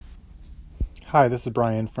Hi, this is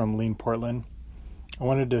Brian from Lean Portland. I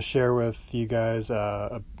wanted to share with you guys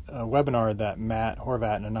a webinar that Matt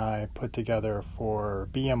Horvat and I put together for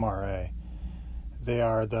BMRA. They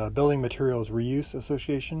are the Building Materials Reuse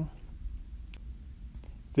Association.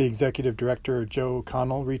 The executive director, Joe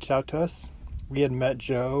Connell, reached out to us. We had met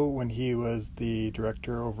Joe when he was the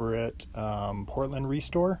director over at Portland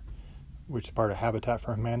Restore, which is part of Habitat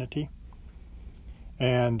for Humanity.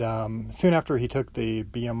 And soon after he took the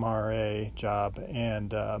BMRA job,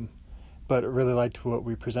 but really liked what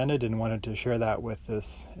we presented and wanted to share that with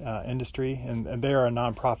this industry. And they are a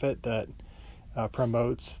nonprofit that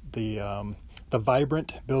promotes the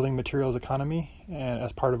vibrant building materials economy and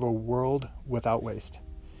as part of a world without waste.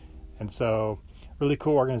 And so, really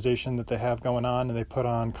cool organization that they have going on, and they put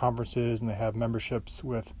on conferences and they have memberships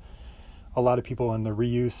with a lot of people in the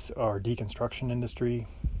reuse or deconstruction industry.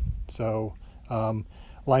 So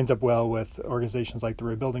lines up well with organizations like the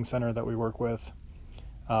Rebuilding Center that we work with,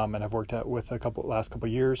 and I've worked at with last couple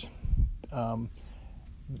of years.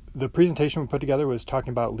 The presentation we put together was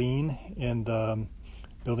talking about lean in the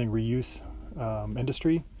building reuse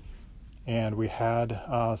industry, and we had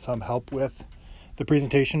some help with the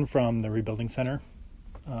presentation from the Rebuilding Center.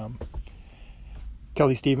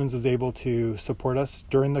 Kelly Stevens was able to support us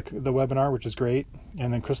during the webinar, which is great.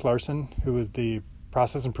 And then Chris Larson, who is the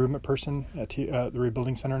process improvement person at the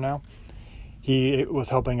Rebuilding Center now, he was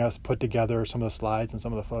helping us put together some of the slides and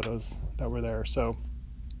some of the photos that were there. So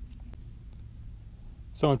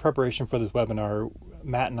in preparation for this webinar,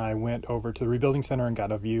 Matt and I went over to the Rebuilding Center and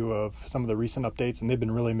got a view of some of the recent updates, and they've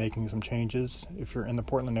been really making some changes. If you're in the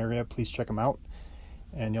Portland area, please check them out.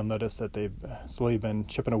 And you'll notice that they've slowly been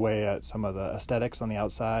chipping away at some of the aesthetics on the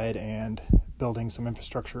outside and building some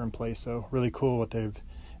infrastructure in place. So really cool what they've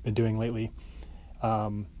been doing lately.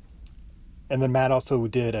 And then Matt also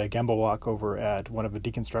did a Gemba walk over at one of the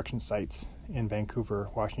deconstruction sites in Vancouver,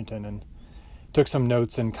 Washington, and took some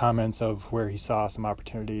notes and comments of where he saw some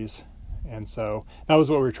opportunities. And so that was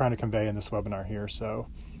what we were trying to convey in this webinar here. So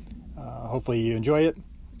hopefully you enjoy it.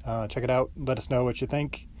 Check it out. Let us know what you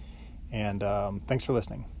think. And thanks for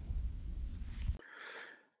listening.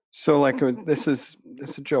 So this is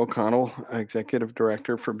Joe Connell, Executive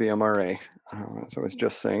Director for BMRA, as I was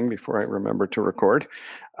just saying before I remembered to record.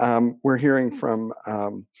 We're hearing from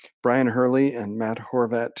Brian Hurley and Matt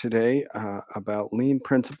Horvat today about lean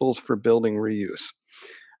principles for building reuse.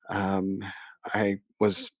 I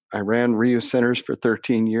ran reuse centers for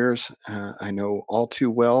 13 years. I know all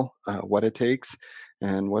too well what it takes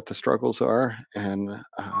and what the struggles are. And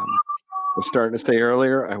I was starting to say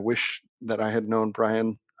earlier, I wish that I had known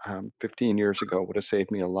Brian 15 years ago. Would have saved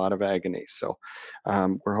me a lot of agony. So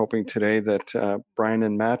we're hoping today that Brian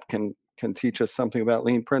and Matt can teach us something about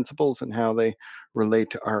lean principles and how they relate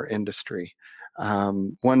to our industry.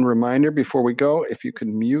 One reminder before we go, if you could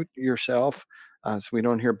mute yourself so we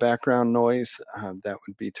don't hear background noise, that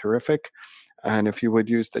would be terrific. And if you would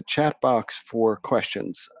use the chat box for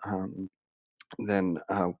questions, then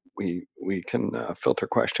we can filter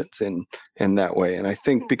questions in that way. And I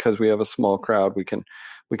think because we have a small crowd, we can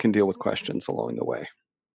deal with questions along the way.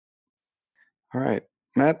 All right,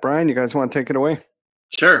 Matt, Brian, you guys want to take it away?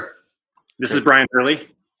 Sure. This is Brian Hurley.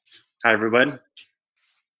 Hi, everybody.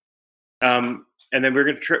 And then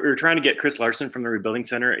we're trying to get Chris Larson from the Rebuilding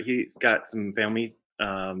Center. He's got some family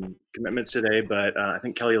commitments today, but I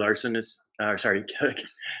think Kelly Larson is here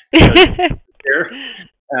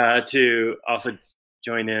to also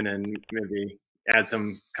join in and maybe add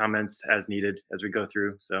some comments as needed as we go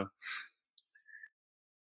through. So,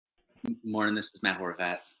 morning, this is Matt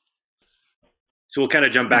Horvat. So we'll kind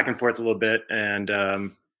of jump back and forth a little bit and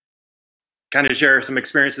kind of share some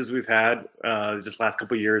experiences we've had just last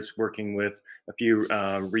couple of years working with a few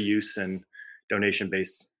reuse and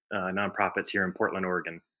donation-based nonprofits here in Portland,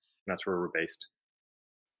 Oregon. That's where we're based.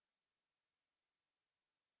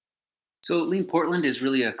 So Lean Portland is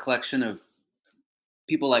really a collection of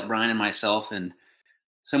people like Brian and myself, and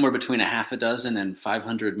somewhere between a half a dozen and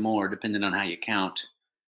 500 more, depending on how you count,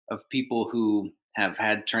 of people who have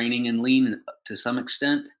had training in lean to some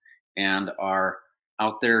extent and are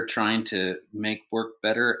out there trying to make work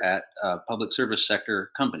better at public service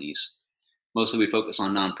sector companies. Mostly we focus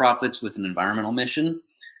on nonprofits with an environmental mission,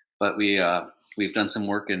 but we've done some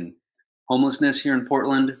work in homelessness here in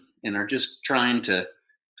Portland and are just trying to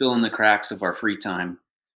fill in the cracks of our free time,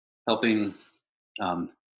 helping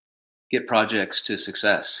get projects to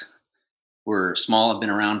success. We're small, I've been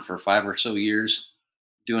around for 5 or so years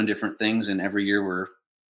doing different things, and every year we're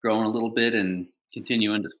growing a little bit and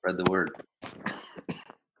continuing to spread the word.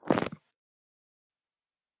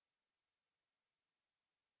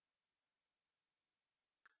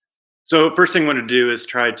 So first thing I wanted to do is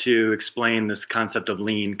try to explain this concept of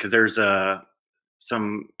lean, because there's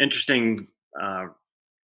some interesting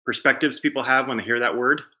perspectives people have when they hear that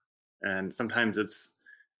word, and sometimes it's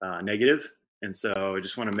negative. And so I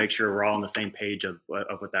just want to make sure we're all on the same page of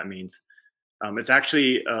what that means. It's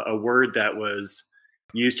actually a word that was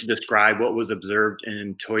used to describe what was observed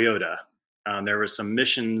in Toyota. There were some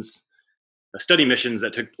missions, study missions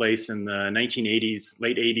that took place in the 1980s,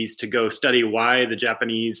 late 80s, to go study why the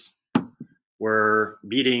Japanese were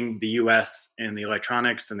beating the US in the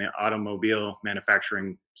electronics and the automobile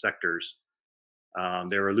manufacturing sectors.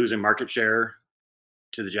 They were losing market share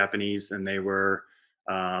to the Japanese, and they were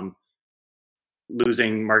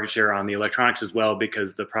losing market share on the electronics as well,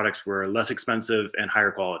 because the products were less expensive and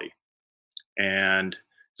higher quality. And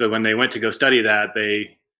so when they went to go study that,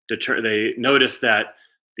 they noticed that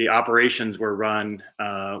the operations were run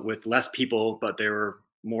with less people, but they were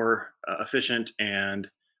more efficient and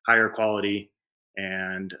higher quality,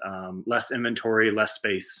 and less inventory, less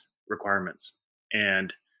space requirements.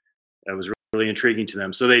 And that was really intriguing to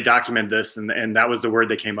them. So they documented this, and that was the word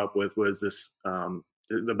they came up with, was this,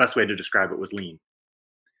 the best way to describe it was lean.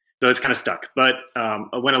 So it's kind of stuck. But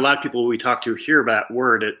when a lot of people we talk to hear about that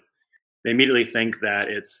word, they immediately think that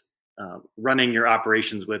it's running your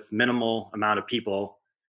operations with minimal amount of people,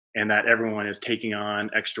 and that everyone is taking on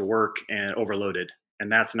extra work and overloaded.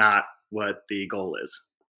 And that's not what the goal is.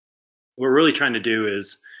 What we're really trying to do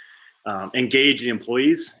is engage the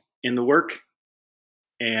employees in the work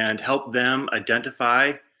and help them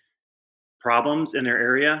identify problems in their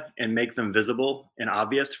area and make them visible and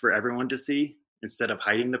obvious for everyone to see, instead of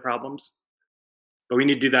hiding the problems. But we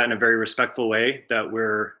need to do that in a very respectful way, that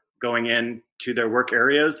we're going in to their work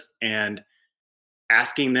areas and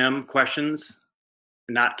asking them questions,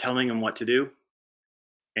 not telling them what to do,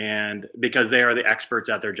 and because they are the experts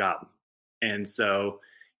at their job. And so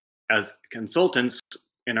as consultants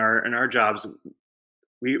in our jobs,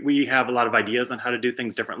 we have a lot of ideas on how to do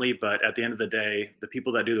things differently, but at the end of the day, the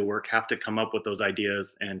people that do the work have to come up with those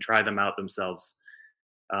ideas and try them out themselves.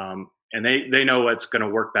 And they know what's going to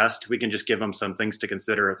work best. We can just give them some things to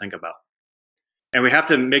consider or think about. And we have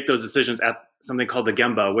to make those decisions at something called the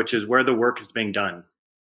Gemba, which is where the work is being done.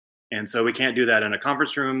 And so we can't do that in a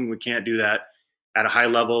conference room. We can't do that at a high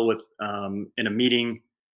level with in a meeting.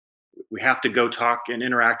 We have to go talk and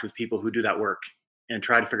interact with people who do that work, and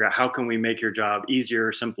try to figure out how can we make your job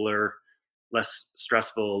easier, simpler, less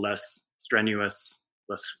stressful, less strenuous,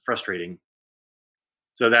 less frustrating,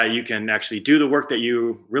 so that you can actually do the work that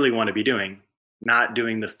you really want to be doing, not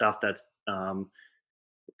doing the stuff that's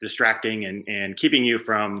distracting and keeping you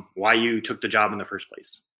from why you took the job in the first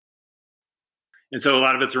place. And so a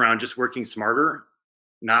lot of it's around just working smarter,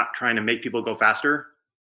 not trying to make people go faster.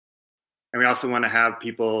 And we also want to have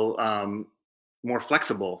people more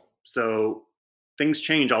flexible. So things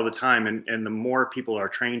change all the time, and the more people are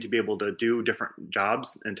trained to be able to do different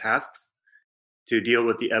jobs and tasks, to deal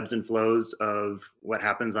with the ebbs and flows of what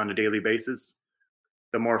happens on a daily basis,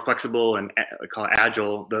 the more flexible and call it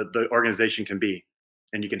agile the organization can be.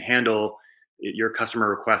 And you can handle your customer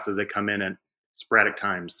requests as they come in at sporadic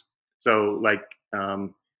times. So like,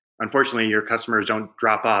 unfortunately, your customers don't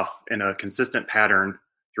drop off in a consistent pattern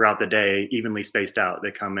throughout the day, evenly spaced out. They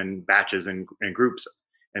come in batches and groups,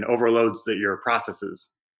 and overloads your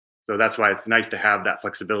processes. So that's why it's nice to have that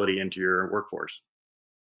flexibility into your workforce.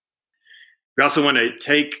 We also want to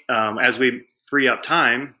take, as we free up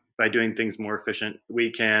time by doing things more efficient, we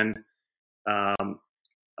can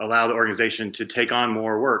allow the organization to take on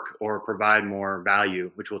more work or provide more value,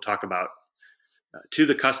 which we'll talk about, to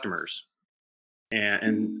the customers.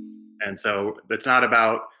 And so it's not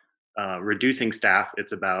about reducing staff,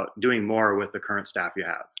 it's about doing more with the current staff you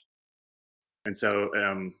have. And so,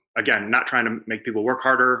 again, not trying to make people work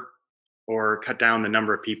harder or cut down the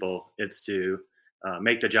number of people. It's to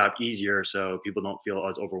make the job easier so people don't feel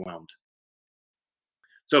as overwhelmed.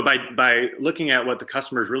 So by looking at what the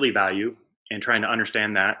customers really value and trying to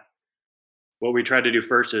understand that, what we try to do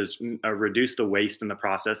first is reduce the waste in the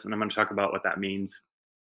process. And I'm going to talk about what that means.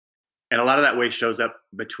 And a lot of that waste shows up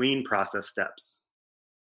between process steps,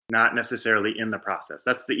 not necessarily in the process.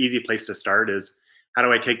 That's the easy place to start, is how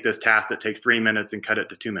do I take this task that takes 3 minutes and cut it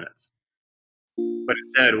to 2 minutes? But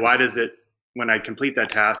instead, why does it, when I complete that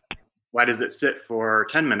task, why does it sit for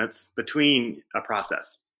 10 minutes between a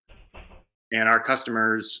process? And our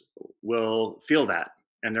customers will feel that,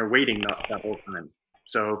 and they're waiting that whole time.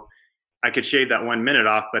 So I could shave that 1 minute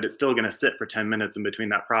off, but it's still going to sit for 10 minutes in between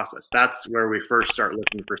that process. That's where we first start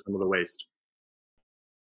looking for some of the waste.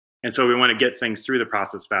 And so we want to get things through the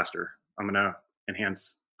process faster. I'm going to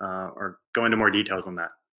enhance or go into more details on that.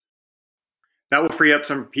 That will free up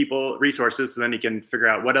some people resources, so then you can figure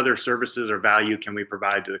out what other services or value can we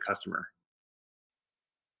provide to the customer.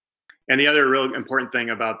 And the other real important thing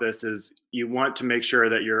about this is you want to make sure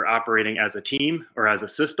that you're operating as a team or as a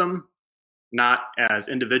system, not as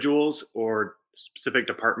individuals or specific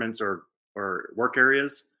departments or work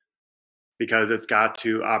areas, because it's got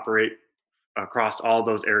to operate across all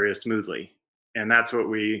those areas smoothly. And that's what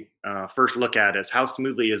we first look at, is how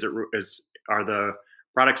smoothly are the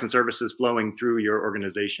products and services flowing through your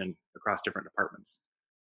organization across different departments.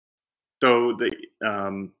 So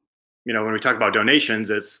when we talk about donations,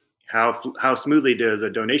 it's how smoothly does a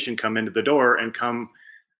donation come into the door and come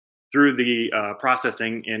through the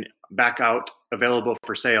processing and back out available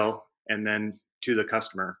for sale and then to the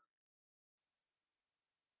customer.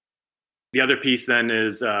 The other piece then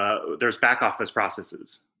is there's back office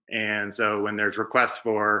processes. And so when there's requests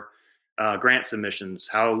for grant submissions,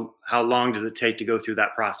 how long does it take to go through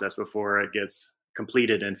that process before it gets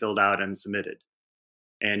completed and filled out and submitted?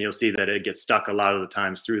 And you'll see that it gets stuck a lot of the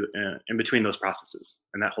times through in between those processes,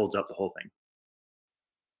 and that holds up the whole thing.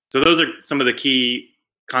 So those are some of the key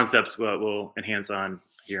concepts we'll enhance on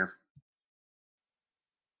here.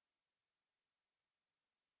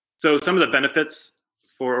 So some of the benefits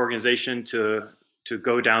for organization to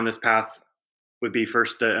go down this path would be,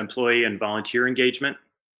 first, the employee and volunteer engagement.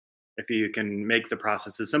 If you can make the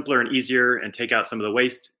processes simpler and easier and take out some of the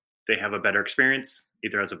waste, they have a better experience,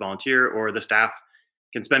 either as a volunteer or the staff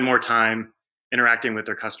can spend more time interacting with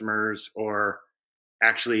their customers or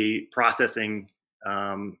actually processing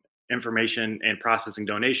information and processing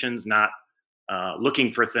donations, not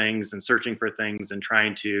looking for things and searching for things and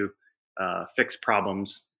trying to fix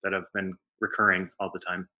problems that have been recurring all the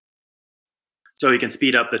time. So you can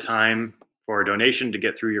speed up the time for a donation to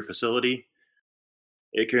get through your facility.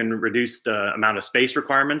 It can reduce the amount of space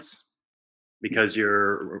requirements because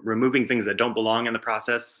you're removing things that don't belong in the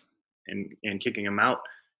process and kicking them out.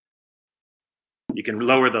 You can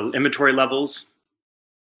lower the inventory levels,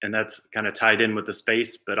 and that's kind of tied in with the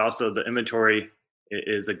space, but also the inventory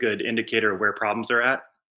is a good indicator of where problems are at.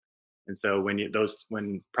 And so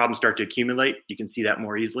when problems start to accumulate, you can see that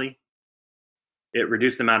more easily. It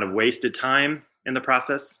reduces the amount of wasted time in the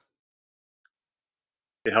process.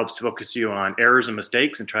 It helps focus you on errors and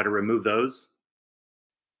mistakes and try to remove those.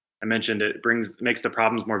 I mentioned it makes the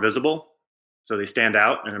problems more visible, so they stand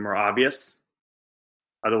out and are more obvious.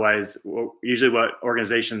 Otherwise, usually what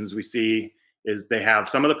organizations we see is they have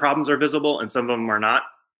some of the problems are visible and some of them are not,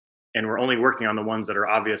 and we're only working on the ones that are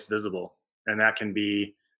obvious visible, and that can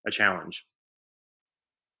be a challenge.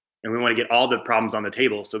 And we want to get all the problems on the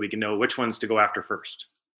table so we can know which ones to go after first.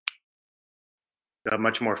 You have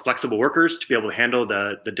much more flexible workers to be able to handle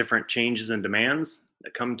the different changes and demands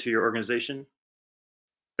that come to your organization.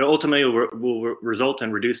 It ultimately will result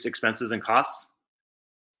in reduced expenses and costs,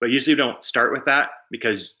 but usually don't start with that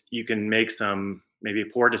because you can make some maybe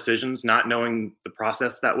poor decisions, not knowing the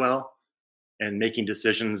process that well and making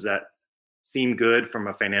decisions that seem good from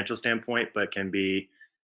a financial standpoint, but can be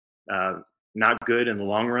not good in the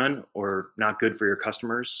long run or not good for your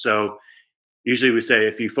customers. So usually we say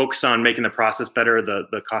if you focus on making the process better,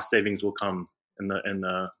 the cost savings will come in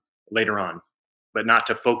the later on, but not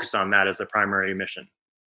to focus on that as the primary mission.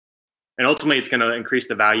 And ultimately, it's going to increase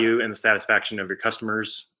the value and the satisfaction of your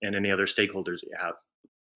customers and any other stakeholders that you have.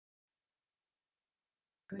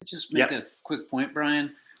 Can I just make a quick point,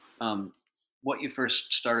 Brian? What you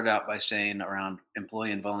first started out by saying around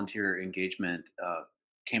employee and volunteer engagement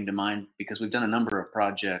came to mind because we've done a number of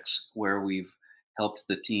projects where we've helped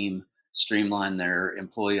the team streamline their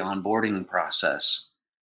employee onboarding process.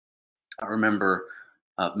 I remember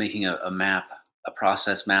making a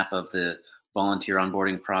process map of the volunteer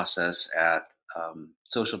onboarding process at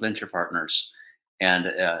Social Venture Partners. And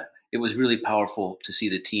it was really powerful to see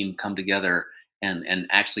the team come together and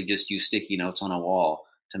actually just use sticky notes on a wall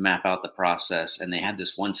to map out the process. And they had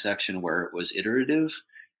this one section where it was iterative,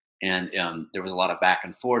 and there was a lot of back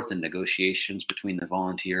and forth and negotiations between the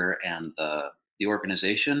volunteer and the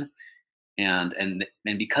organization. And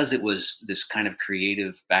because it was this kind of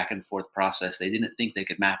creative back and forth process, they didn't think they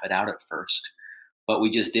could map it out at first. But we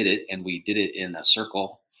just did it, and we did it in a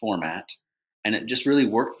circle format, and it just really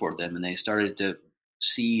worked for them. And they started to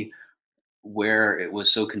see where it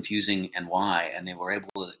was so confusing and why, and they were able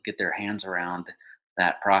to get their hands around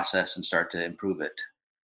that process and start to improve it.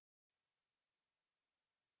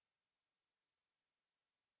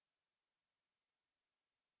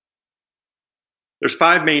 There's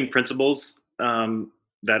 5 main principles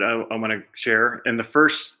that I want to share. And the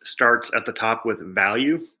first starts at the top with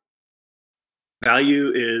value.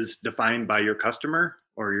 Value is defined by your customer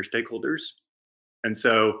or your stakeholders. And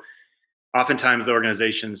so oftentimes the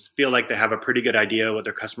organizations feel like they have a pretty good idea what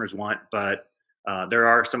their customers want, but there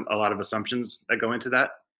are a lot of assumptions that go into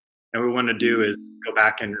that. And what we want to do is go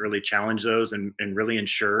back and really challenge those and really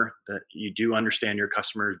ensure that you do understand your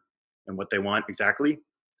customers and what they want exactly.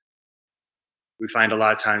 We find a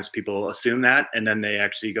lot of times people assume that, and then they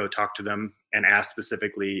actually go talk to them and ask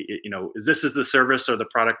specifically, is this the service or the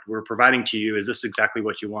product we're providing to you? Is this exactly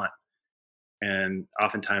what you want? And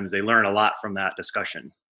oftentimes they learn a lot from that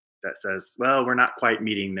discussion that says, well, we're not quite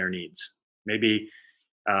meeting their needs. Maybe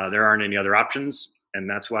there aren't any other options, and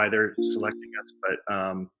that's why they're selecting us.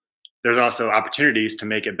 But there's also opportunities to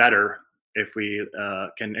make it better if we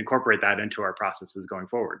can incorporate that into our processes going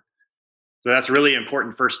forward. So that's a really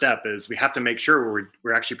important first step, is we have to make sure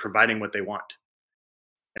we're actually providing what they want.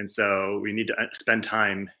 And so we need to spend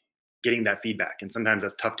time getting that feedback. And sometimes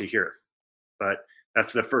that's tough to hear, but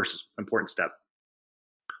that's the first important step.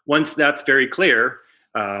 Once that's very clear,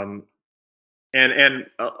 and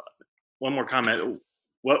one more comment,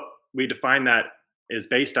 what we define that is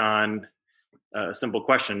based on a simple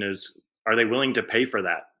question is, are they willing to pay for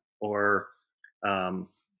that? Or,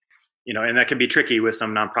 and that can be tricky with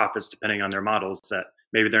some nonprofits depending on their models, that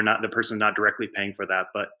maybe the person's not directly paying for that,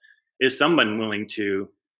 but is someone willing to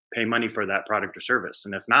pay money for that product or service?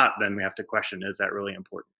 And if not, then we have to question, is that really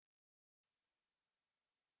important?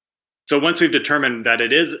 So once we've determined that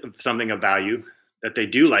it is something of value, that they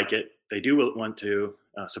do like it, they do want to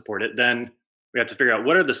support it, then we have to figure out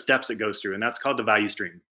what are the steps it goes through. And that's called the value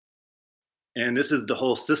stream. And this is the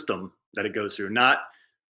whole system that it goes through, not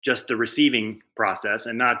just the receiving process,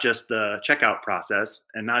 and not just the checkout process,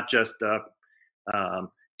 and not just the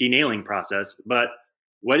denailing process, but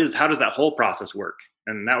how does that whole process work?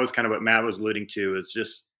 And that was kind of what Matt was alluding to, is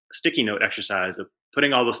just a sticky note exercise of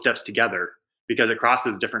putting all those steps together, because it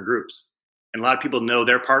crosses different groups. And a lot of people know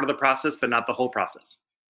they're part of the process, but not the whole process.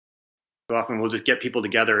 So often we'll just get people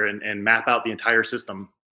together and map out the entire system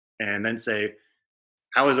and then say,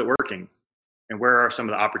 how is it working? And where are some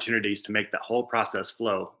of the opportunities to make that whole process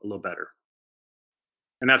flow a little better?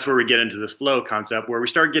 And that's where we get into this flow concept, where we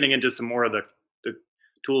start getting into some more of the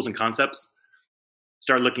tools and concepts.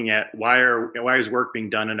 Start looking at why is work being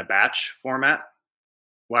done in a batch format?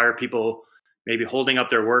 Why are people maybe holding up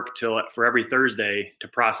their work for every Thursday to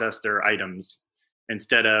process their items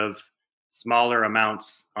instead of smaller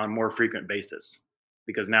amounts on more frequent basis?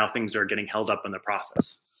 Because now things are getting held up in the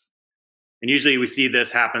process. And usually we see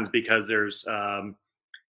this happens because there's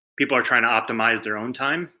people are trying to optimize their own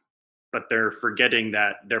time, but they're forgetting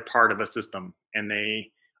that they're part of a system, and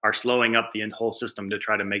they are slowing up the whole system to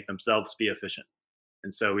try to make themselves be efficient.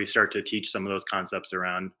 And so we start to teach some of those concepts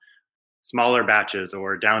around smaller batches,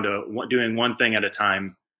 or down to doing one thing at a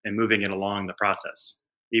time and moving it along the process,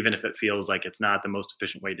 even if it feels like it's not the most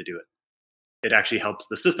efficient way to do it. It actually helps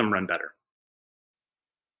the system run better.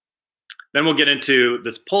 Then we'll get into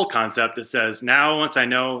this pull concept that says, now once I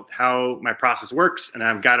know how my process works and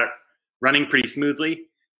I've got it running pretty smoothly,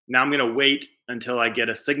 now I'm going to wait until I get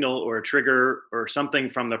a signal or a trigger or something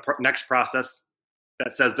from the next process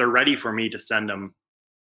that says they're ready for me to send them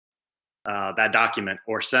that document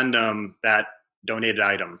or send them that donated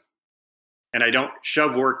item. And I don't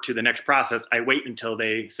shove work to the next process. I wait until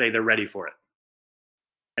they say they're ready for it.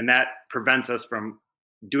 And that prevents us from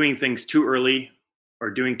doing things too early or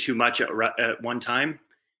doing too much at one time.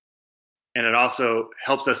 And it also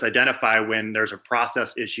helps us identify when there's a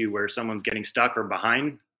process issue where someone's getting stuck or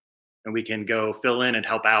behind, and we can go fill in and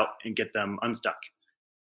help out and get them unstuck.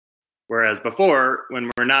 Whereas before, when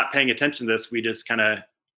we're not paying attention to this, we just kind of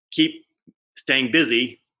keep staying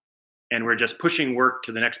busy, and we're just pushing work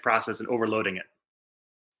to the next process and overloading it.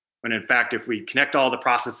 When in fact, if we connect all the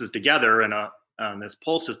processes together in this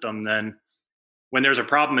pull system, then when there's a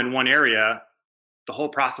problem in one area, the whole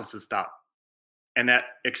process is stopped. And that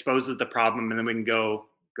exposes the problem, and then we can go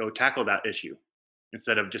tackle that issue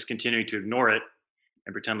instead of just continuing to ignore it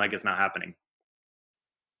and pretend like it's not happening.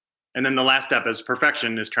 And then the last step is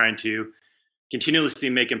perfection, is trying to continuously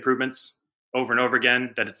make improvements over and over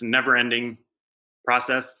again, that it's a never-ending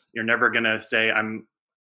process. You're never going to say,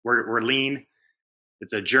 we're lean.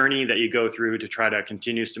 It's a journey that you go through to try to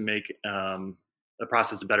continue to make the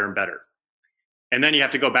process better and better. And then you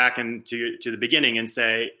have to go back to the beginning and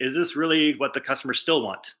say, is this really what the customers still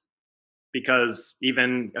want? Because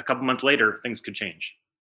even a couple months later, things could change.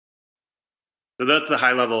 So that's the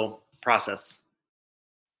high-level process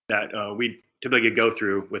that we typically go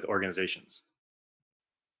through with organizations.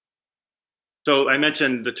 So I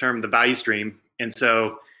mentioned the term the value stream. And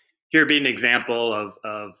so here being an example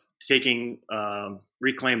of taking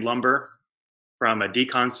reclaimed lumber from a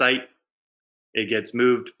decon site. It gets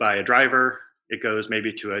moved by a driver. It goes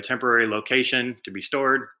maybe to a temporary location to be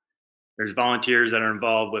stored. There's volunteers that are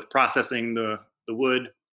involved with processing the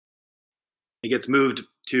wood. It gets moved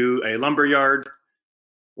to a lumber yard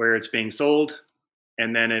where it's being sold,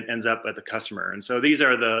 and then it ends up at the customer. And so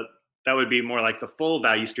that would be more like the full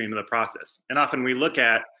value stream of the process. And often we look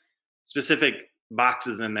at specific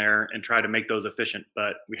boxes in there and try to make those efficient,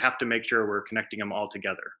 but we have to make sure we're connecting them all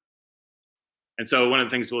together. And so one of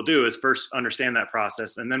the things we'll do is first understand that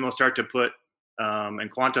process, and then we'll start to put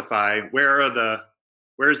and quantify where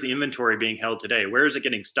is the inventory being held today? Where is it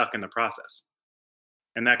getting stuck in the process?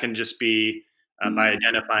 And that can just be by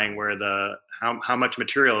identifying where how much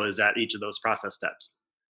material is at each of those process steps.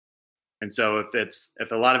 And so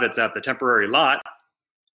if a lot of it's at the temporary lot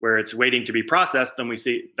where it's waiting to be processed, then we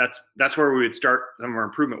see that's where we would start some of our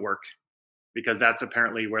improvement work, because that's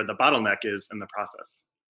apparently where the bottleneck is in the process.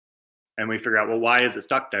 And we figure out, well, why is it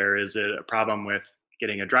stuck there? Is it a problem with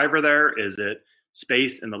getting a driver there? Is it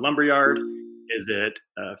space in the lumberyard? Is it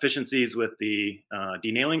efficiencies with the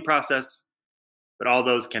denailing process? But all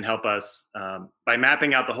those can help us by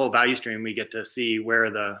mapping out the whole value stream. We get to see where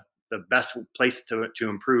the best place to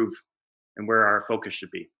improve and where our focus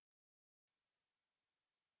should be.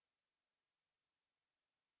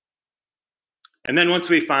 And then once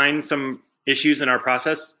we find some issues in our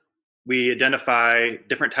process, we identify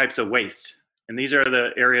different types of waste. And these are the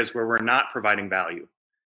areas where we're not providing value.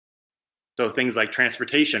 So things like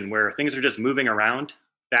transportation, where things are just moving around,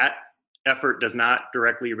 that effort does not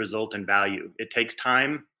directly result in value. It takes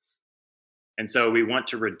time. And so we want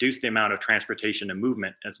to reduce the amount of transportation and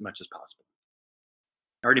movement as much as possible.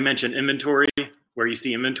 I already mentioned inventory. Where you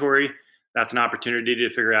see inventory, that's an opportunity to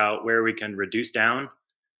figure out where we can reduce down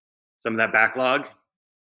some of that backlog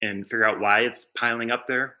and figure out why it's piling up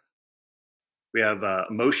there. We have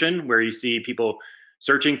motion, where you see people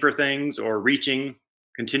searching for things or reaching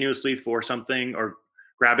continuously for something or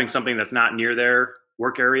grabbing something that's not near their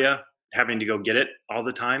work area, having to go get it all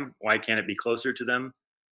the time. Why can't it be closer to them?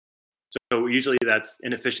 So usually that's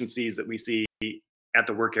inefficiencies that we see at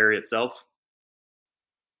the work area itself.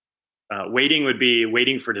 Waiting would be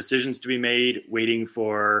waiting for decisions to be made, waiting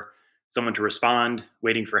for someone to respond,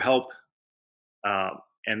 waiting for help.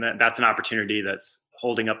 And that's an opportunity that's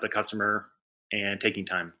holding up the customer and taking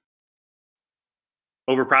time.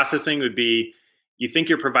 Overprocessing would be, you think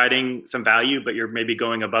you're providing some value, but you're maybe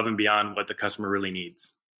going above and beyond what the customer really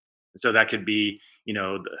needs. So that could be,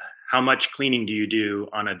 how much cleaning do you do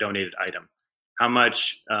on a donated item? How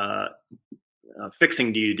much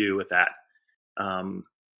fixing do you do with that? How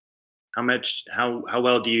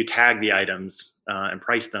well do you tag the items and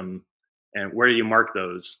price them? And where do you mark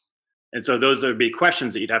those? And so those would be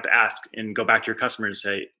questions that you'd have to ask and go back to your customer and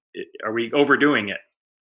say, are we overdoing it?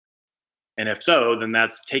 And if so, then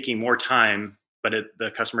that's taking more time, but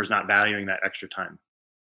the customer's not valuing that extra time.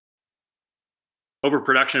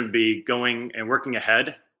 Overproduction would be going and working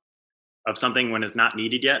ahead of something when it's not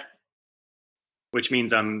needed yet, which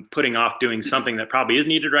means I'm putting off doing something that probably is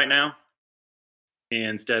needed right now,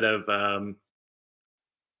 instead of,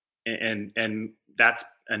 and that's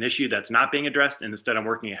an issue that's not being addressed, and instead I'm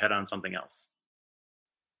working ahead on something else.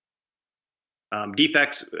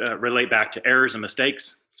 Defects relate back to errors and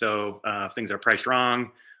mistakes. So things are priced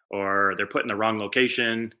wrong, or they're put in the wrong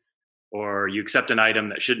location, or you accept an item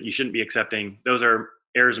that you shouldn't be accepting. Those are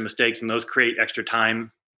errors and mistakes, and those create extra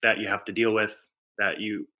time that you have to deal with that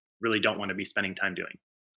you really don't want to be spending time doing.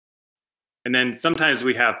 And then sometimes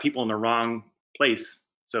we have people in the wrong place.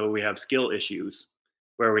 So we have skill issues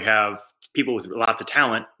where we have people with lots of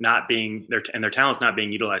talent and their talent's not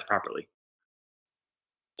being utilized properly.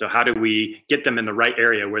 So how do we get them in the right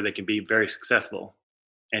area where they can be very successful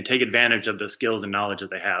and take advantage of the skills and knowledge that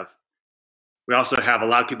they have? We also have a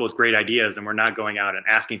lot of people with great ideas, and we're not going out and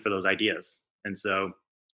asking for those ideas. And so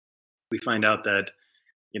we find out that,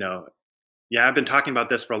 I've been talking about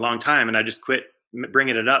this for a long time, and I just quit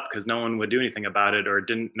bringing it up because no one would do anything about it, or I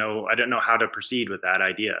didn't know how to proceed with that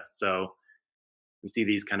idea. So we see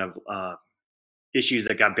these kind of issues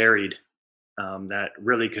that got buried that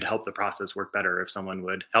really could help the process work better if someone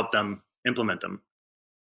would help them implement them.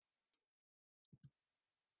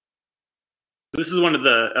 This is one of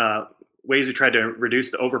the ways we tried to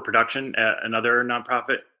reduce the overproduction at another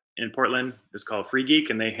nonprofit in Portland. It's called Free Geek,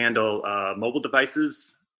 and they handle mobile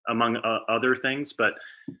devices, among other things. But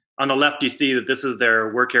on the left, you see that this is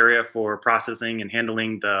their work area for processing and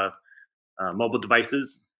handling the mobile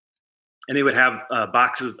devices. And they would have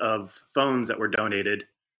boxes of phones that were donated,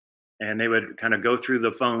 and they would kind of go through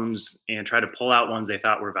the phones and try to pull out ones they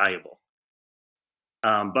thought were valuable.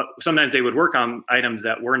 But sometimes they would work on items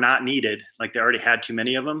that were not needed, like they already had too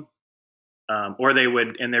many of them. or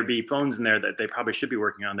and there'd be phones in there that they probably should be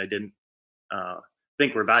working on. They didn't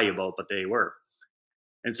think were valuable, but they were.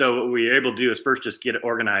 And so what we were able to do is first just get it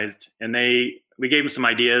organized, and we gave them some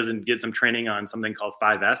ideas and get some training on something called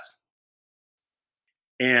 5S.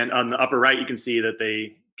 And on the upper right, you can see that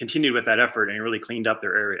they continued with that effort and really cleaned up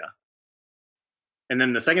their area. And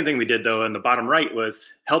then the second thing we did, though, in the bottom right was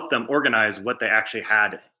help them organize what they actually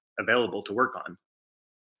had available to work on.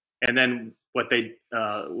 And then what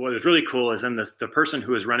was really cool is then the person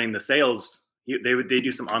who was running the sales, they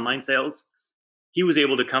do some online sales. He was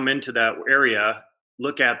able to come into that area,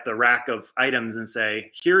 look at the rack of items and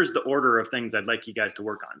say, here's the order of things I'd like you guys to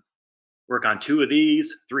work on. Work on 2 of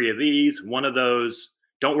these, 3 of these, 1 of those.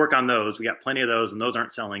 Don't work on those. We got plenty of those, and those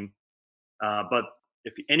aren't selling. But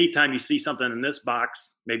if anytime you see something in this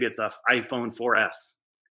box, maybe it's a iPhone 4S,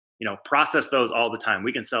 process those all the time.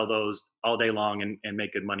 We can sell those all day long and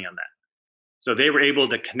make good money on that. So they were able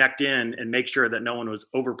to connect in and make sure that no one was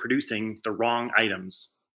overproducing the wrong items,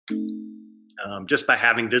 just by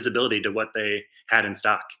having visibility to what they had in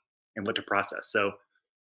stock and what to process. So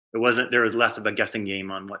there was less of a guessing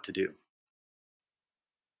game on what to do.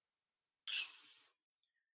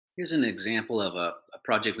 Here's an example of a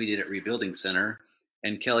project we did at Rebuilding Center.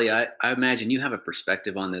 And Kelly, I imagine you have a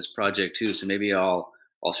perspective on this project too. So maybe I'll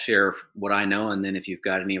share what I know, and then if you've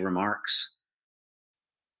got any remarks.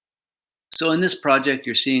 So in this project,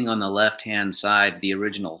 you're seeing on the left-hand side the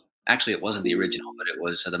original. Actually, it wasn't the original, but it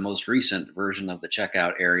was the most recent version of the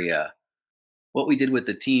checkout area. What we did with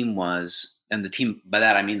the team was, and the team, by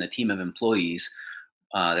that I mean the team of employees,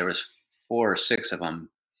 there was 4 or 6 of them.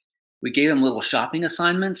 We gave them little shopping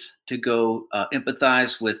assignments to go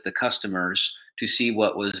empathize with the customers to see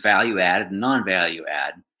what was value added and non-value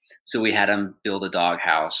add. So we had them build a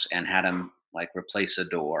doghouse and had them replace a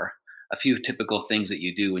door, a few typical things that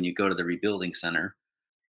you do when you go to the Rebuilding Center.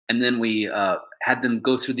 And then we had them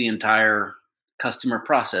go through the entire customer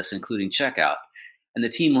process, including checkout. And the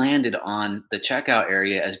team landed on the checkout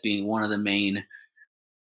area as being one of the main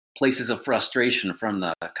places of frustration from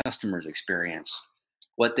the customer's experience.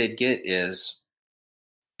 What they'd get is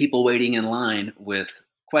people waiting in line with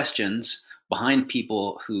questions behind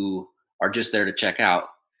people who are just there to check out.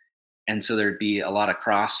 And so there'd be a lot of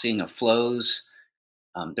crossing of flows.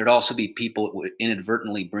 There'd also be people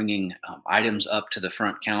inadvertently bringing items up to the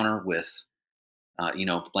front counter with,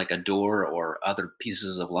 like a door or other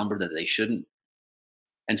pieces of lumber that they shouldn't.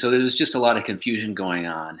 And so there was just a lot of confusion going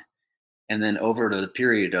on. And then over the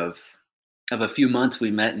period of a few months,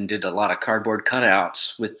 we met and did a lot of cardboard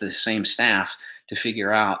cutouts with the same staff to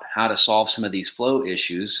figure out how to solve some of these flow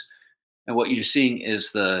issues. And what you're seeing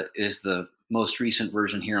is the most recent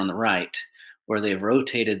version here on the right, where they've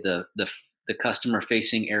rotated the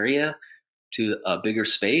customer-facing area to a bigger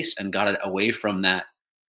space and got it away from that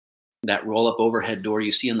roll-up overhead door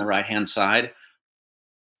you see on the right-hand side.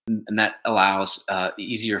 And that allows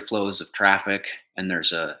easier flows of traffic, and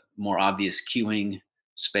there's a more obvious queuing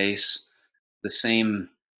space. The same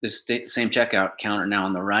checkout counter now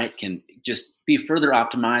on the right can just be further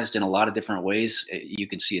optimized in a lot of different ways. You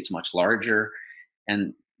can see it's much larger.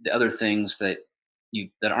 And the other things that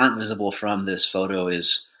aren't visible from this photo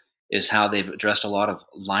is how they've addressed a lot of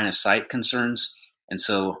line of sight concerns. And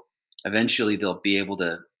so eventually they'll be able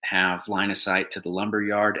to have line of sight to the lumber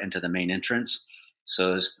yard and to the main entrance,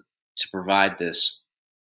 so as to provide this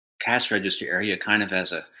cash register area kind of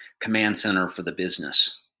as a command center for the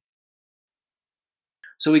business.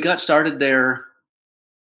 So we got started there,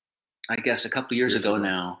 I guess, a couple years ago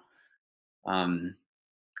now.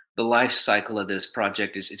 The life cycle of this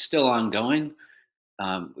project it's still ongoing.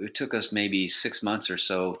 It took us maybe 6 months or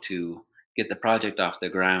so to get the project off the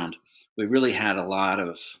ground. We really had a lot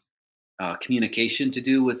of communication to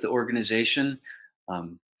do with the organization.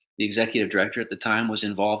 The executive director at the time was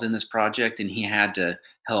involved in this project, and he had to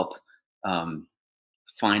help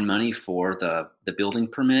find money for the building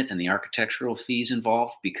permit and the architectural fees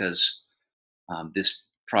involved, because this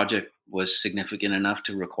project was significant enough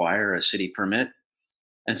to require a city permit.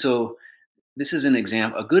 And so this is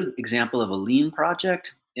a good example of a lean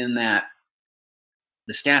project, in that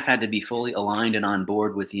the staff had to be fully aligned and on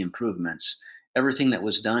board with the improvements. Everything that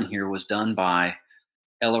was done here was done by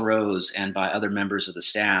LROs and by other members of the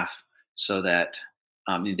staff, so that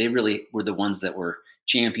they really were the ones that were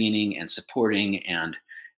championing and supporting and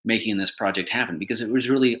making this project happen, because it was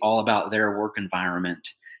really all about their work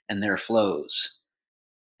environment and their flows.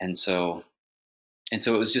 And so it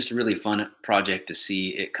was just a really fun project to see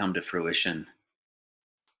it come to fruition.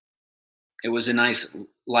 It was a nice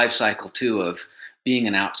life cycle too, of being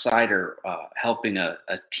an outsider, helping a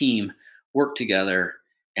team work together,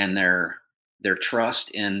 and their their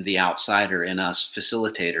trust in the outsider, in us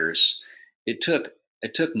facilitators. It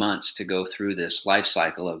took months to go through this life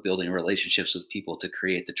cycle of building relationships with people to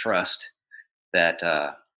create the trust that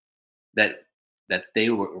that that they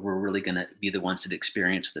were really going to be the ones that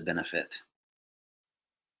experience the benefit.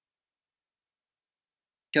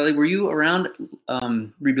 Kelly, were you around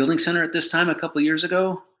Rebuilding Center at this time a couple of years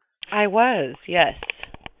ago? I was, yes.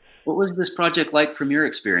 What was this project like from your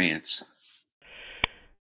experience?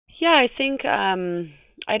 Yeah, I think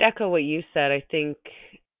I'd echo what you said. I think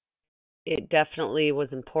it definitely was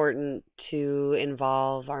important to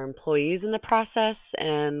involve our employees in the process.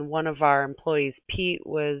 And one of our employees, Pete,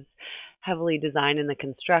 was heavily designed in the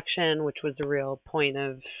construction, which was a real point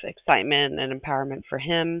of excitement and empowerment for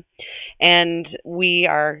him. And we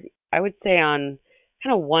are, I would say, on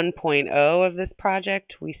kind of 1.0 of this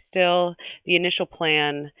project. The initial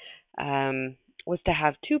plan was to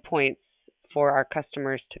have 2 points for our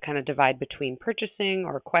customers to kind of divide between purchasing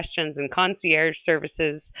or questions and concierge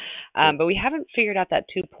services. But we haven't figured out that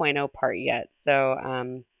 2.0 part yet. So,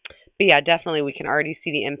 but yeah, definitely we can already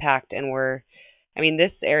see the impact, and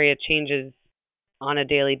this area changes on a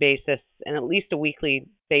daily basis and at least a weekly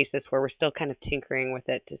basis where we're still kind of tinkering with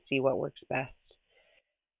it to see what works best.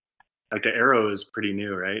 Like the arrow is pretty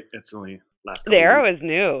new, right? It's only last couple The arrow weeks. is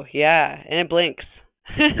new, yeah, and it blinks.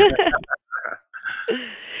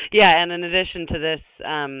 Yeah, and in addition to this,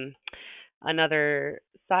 another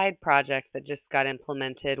side project that just got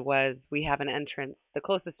implemented was we have an entrance, the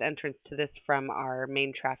closest entrance to this from our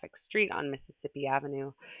main traffic street on Mississippi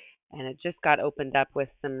Avenue, and it just got opened up with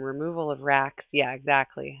some removal of racks. Yeah,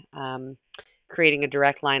 exactly. Creating a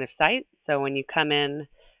direct line of sight. So when you come in,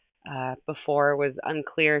 before it was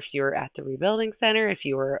unclear if you were at the Rebuilding Center, if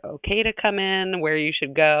you were okay to come in, where you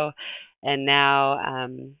should go, and now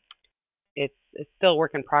it's still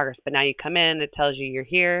work in progress, but now you come in, it tells you you're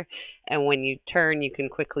here, and when you turn, you can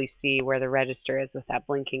quickly see where the register is with that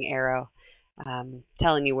blinking arrow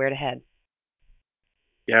telling you where to head.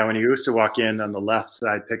 Yeah, when you used to walk in on the left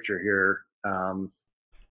side picture here,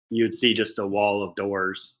 you'd see just a wall of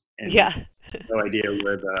doors, and Yeah. no idea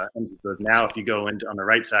where the entrance was. Now, if you go in on the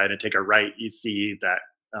right side and take a right, you see that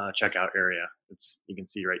checkout area. You can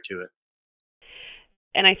see right to it.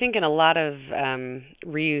 And I think in a lot of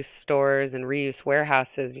reuse stores and reuse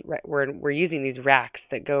warehouses, we're using these racks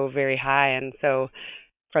that go very high. And so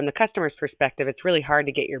from the customer's perspective, it's really hard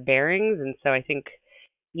to get your bearings. And so I think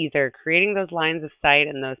either creating those lines of sight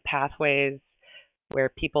and those pathways where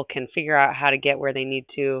people can figure out how to get where they need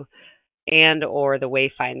to, and or the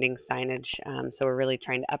wayfinding signage. So we're really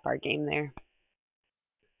trying to up our game there.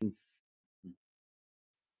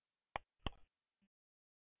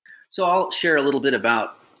 So I'll share a little bit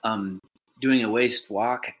about doing a waste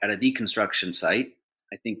walk at a deconstruction site.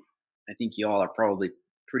 I think you all are probably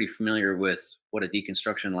pretty familiar with what a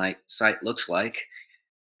deconstruction site looks like.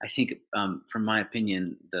 I think, from my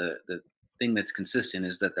opinion, the thing that's consistent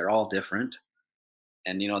is that they're all different,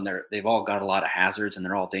 and they've all got a lot of hazards, and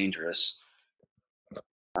they're all dangerous.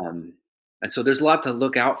 And so there's a lot to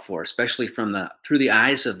look out for, especially through the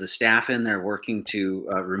eyes of the staff in there working to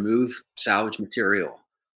remove salvage material.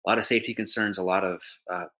 A lot of safety concerns, a lot of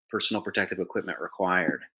personal protective equipment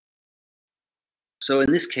required. So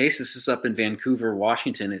in this case, this is up in Vancouver,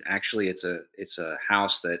 Washington. It's a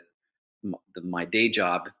house that my day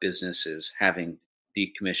job business is having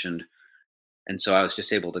decommissioned, and so I was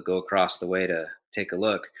just able to go across the way to take a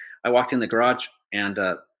look. I walked in the garage, and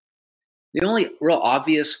the only real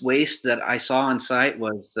obvious waste that I saw on site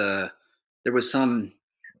was there was some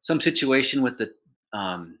situation with the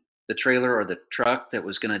trailer or the truck that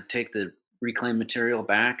was going to take the reclaimed material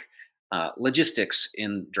back. Logistics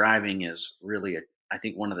in driving is really, I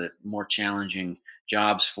think, one of the more challenging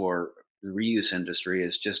jobs for the reuse industry,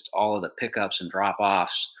 is just all of the pickups and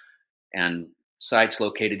drop-offs, and sites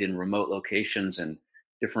located in remote locations and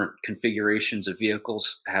different configurations of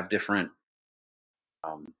vehicles have different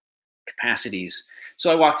capacities.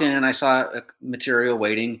 So I walked in and I saw a material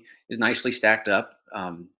waiting. It was nicely stacked up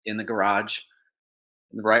in the garage.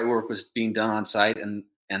 The right work was being done on site, and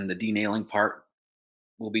the denailing part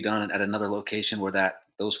will be done at another location where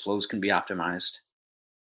those flows can be optimized.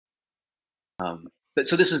 But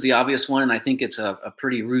so this is the obvious one, and I think it's a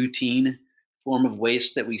pretty routine form of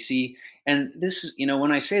waste that we see. And this is,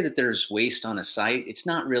 when I say that there's waste on a site, it's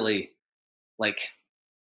not really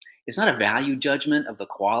it's not a value judgment of the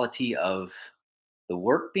quality of the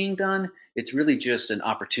work being done. It's really just an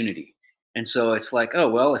opportunity. And so it's like, oh,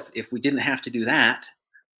 well, if we didn't have to do that,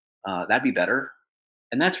 that'd be better.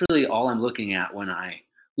 And that's really all I'm looking at when I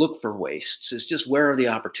look for wastes, is just where are the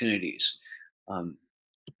opportunities.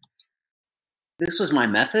 this was my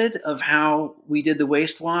method of how we did the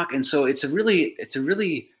waste walk. And so it's a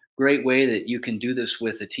really great way that you can do this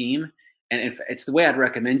with a team. And if it's the way I'd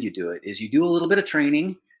recommend you do it, is you do a little bit of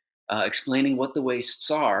training, explaining what the wastes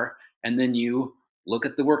are, and then you look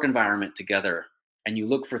at the work environment together and you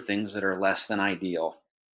look for things that are less than ideal.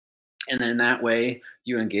 And then that way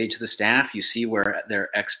you engage the staff, you see where their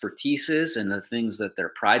expertise is and the things that they're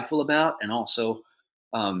prideful about, and also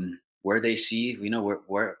where they see,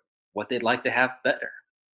 where what they'd like to have better.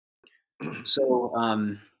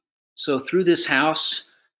 So through this house,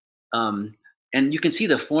 and you can see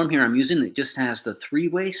the form here I'm using, it just has the 3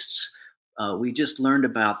 wastes. We just learned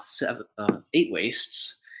about 8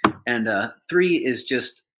 wastes, and 3 is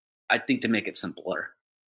just, I think, to make it simpler.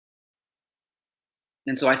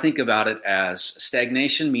 And so I think about it as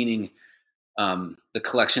stagnation, meaning the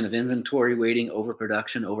collection of inventory, waiting,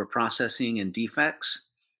 overproduction, overprocessing, and defects.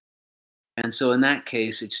 And so in that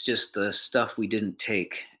case, it's just the stuff we didn't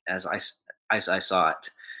take as I saw it.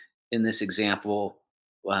 In this example,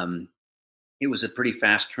 it was a pretty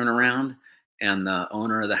fast turnaround, and the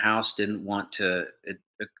owner of the house didn't want to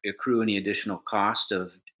accrue any additional cost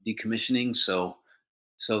of decommissioning. So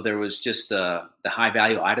there was just the high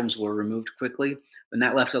value items were removed quickly, and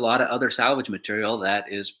that left a lot of other salvage material that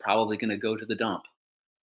is probably going to go to the dump.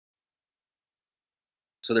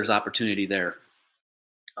 So there's opportunity there.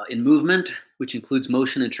 In movement, which includes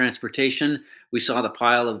motion and transportation, we saw the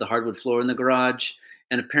pile of the hardwood floor in the garage,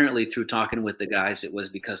 and apparently through talking with the guys, it was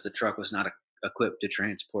because the truck was not equipped to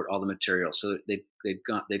transport all the material. So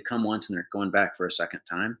they'd come once and they're going back for a second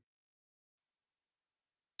time.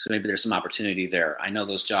 So maybe there's some opportunity there. I know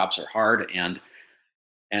those jobs are hard, and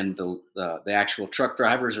the actual truck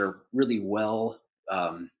drivers are really well.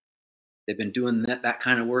 They've been doing that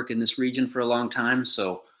kind of work in this region for a long time.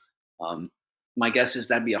 So my guess is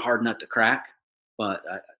that'd be a hard nut to crack, but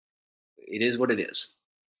it is what it is.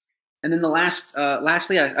 And then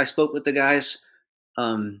lastly, I spoke with the guys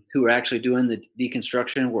who were actually doing the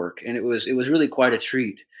deconstruction work, and it was really quite a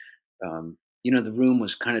treat. The room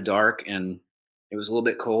was kind of dark and it was a little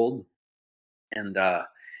bit cold, and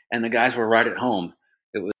the guys were right at home.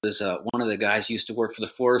 It was one of the guys used to work for the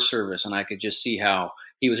Forest Service, and I could just see how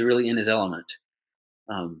he was really in his element.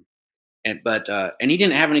 And he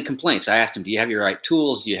didn't have any complaints. I asked him, "Do you have your right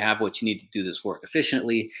tools? Do you have what you need to do this work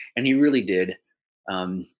efficiently?" And he really did.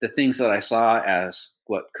 The things that I saw as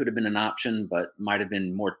what could have been an option, but might have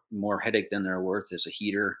been more headache than they're worth, is a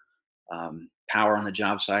heater, power on the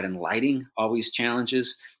job site, and lighting. Always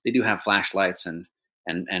challenges. They do have flashlights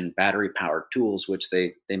and battery powered tools, which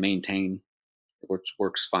they maintain, which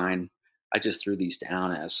works fine. I just threw these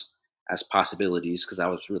down as possibilities because I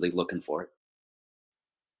was really looking for it.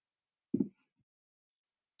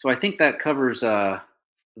 So I think that covers the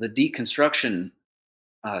deconstruction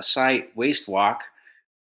site waste walk.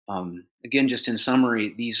 Again, just in summary,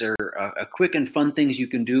 these are a quick and fun things you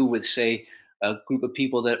can do with, say, a group of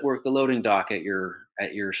people that work the loading dock at your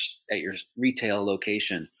retail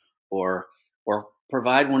location, or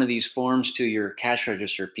provide one of these forms to your cash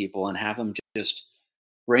register people and have them just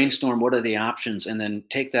brainstorm what are the options, and then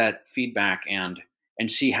take that feedback and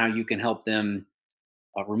see how you can help them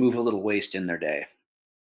remove a little waste in their day.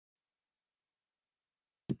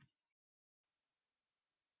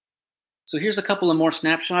 So here's a couple of more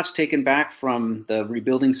snapshots taken back from the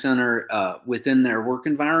Rebuilding Center within their work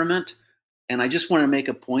environment. And I just want to make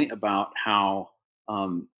a point about how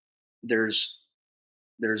there's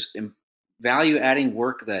value-adding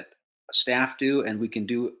work that staff do, and we can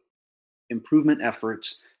do improvement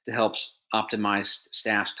efforts to help optimize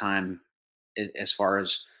staff's time as far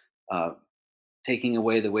as taking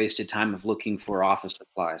away the wasted time of looking for office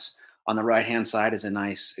supplies. On the right-hand side is a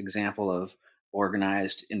nice example of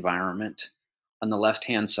organized environment. On the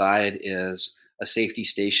left-hand side is a safety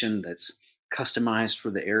station that's customized for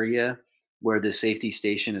the area where the safety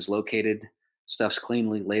station is located. Stuff's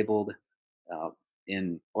cleanly labeled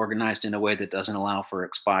and organized in a way that doesn't allow for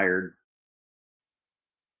expired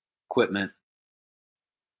equipment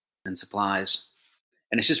and supplies.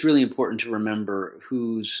 And it's just really important to remember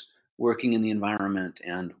who's working in the environment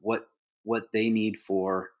and what they need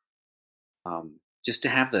for just to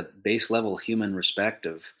have the base level human respect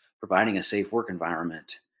of providing a safe work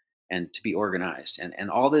environment and to be organized.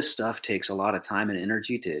 And all this stuff takes a lot of time and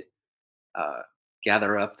energy to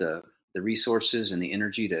gather up the resources and the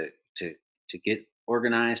energy to get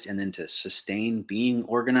organized and then to sustain being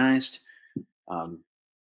organized.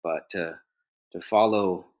 But to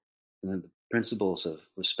follow the principles of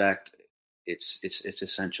respect, it's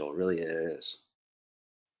essential, really it is.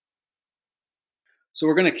 So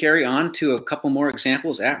we're going to carry on to a couple more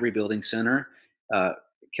examples at Rebuilding Center.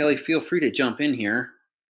 Kelly, feel free to jump in here.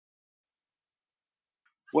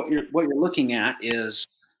 What you're looking at is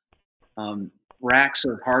racks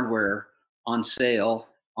of hardware on sale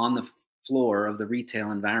on the floor of the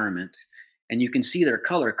retail environment, and you can see they're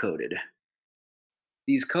color coded.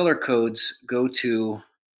 These color codes go to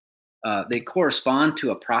they correspond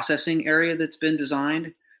to a processing area that's been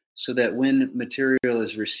designed so that when material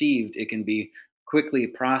is received, it can be quickly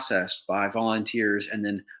processed by volunteers and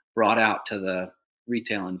then brought out to the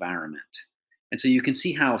retail environment. And so you can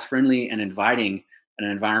see how friendly and inviting an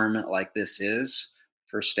environment like this is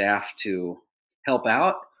for staff to help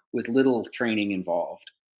out with little training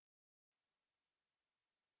involved.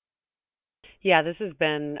 Yeah, this has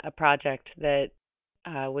been a project that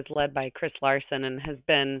was led by Chris Larson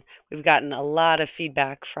and we've gotten a lot of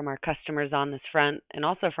feedback from our customers on this front and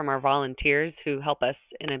also from our volunteers who help us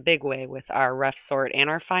in a big way with our rough sort and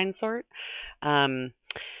our fine sort. And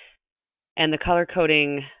the color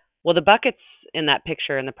coding, well, the buckets in that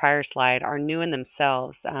picture in the prior slide are new in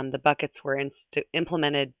themselves. The buckets were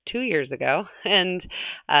implemented 2 years ago, and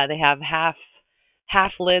they have half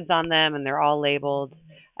lids on them, and they're all labeled.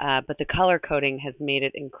 But the color coding has made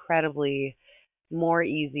it incredibly more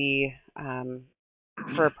easy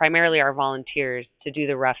for primarily our volunteers to do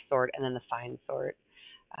the rough sort and then the fine sort.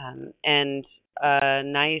 And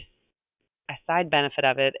a side benefit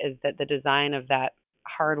of it is that the design of that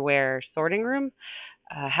hardware sorting room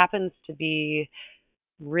happens to be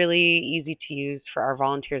really easy to use for our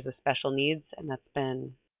volunteers with special needs, and that's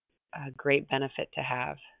been a great benefit to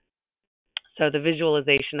have. So the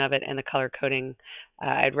visualization of it and the color coding,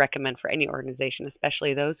 I'd recommend for any organization,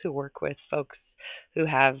 especially those who work with folks who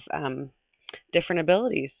have different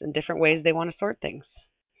abilities and different ways they want to sort things.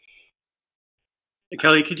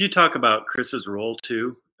 Kelly, could you talk about Chris's role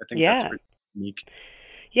too? I think that's pretty unique.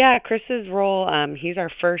 Yeah, Chris's role, he's our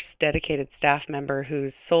first dedicated staff member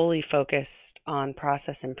who's solely focused on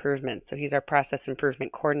process improvement. So he's our process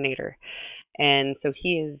improvement coordinator. And so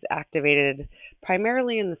he is activated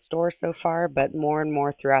primarily in the store so far, but more and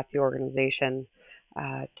more throughout the organization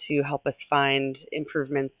to help us find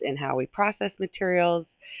improvements in how we process materials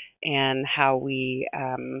and how we,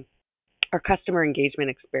 our customer engagement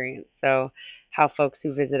experience. So how folks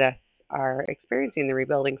who visit us are experiencing the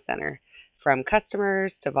Rebuilding Center, from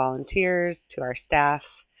customers to volunteers to our staff.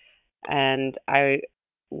 And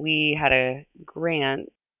we have a grant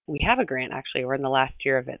actually, we're in the last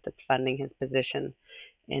year of it that's funding his position,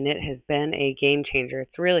 and it has been a game changer.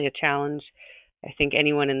 It's really a challenge. I think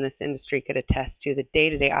anyone in this industry could attest to the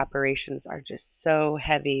day-to-day operations are just so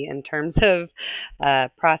heavy in terms of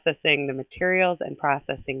processing the materials and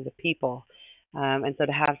processing the people. And so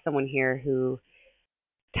to have someone here whose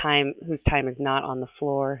time is not on the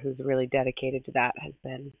floor, who's really dedicated to that, has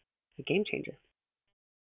been a game changer.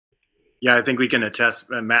 Yeah, I think we can attest,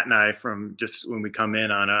 Matt and I, from just when we come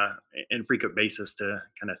in on a infrequent basis to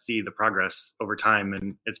kind of see the progress over time.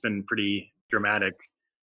 And it's been pretty dramatic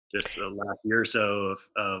just the last year or so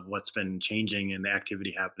of what's been changing and the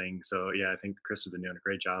activity happening. So yeah, I think Chris has been doing a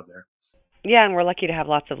great job there. Yeah, and we're lucky to have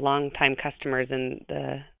lots of long-time customers, and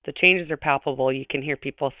the changes are palpable. You can hear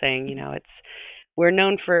people saying, we're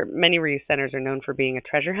known for, many reuse centers are known for being a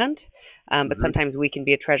treasure hunt, but sometimes we can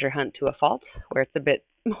be a treasure hunt to a fault, where it's a bit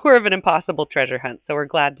more of an impossible treasure hunt. So we're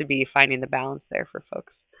glad to be finding the balance there for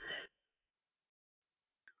folks.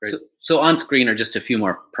 Great. So on screen are just a few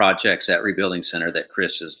more projects at Rebuilding Center that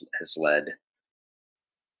Chris has led.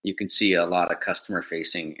 You can see a lot of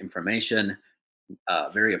customer-facing information,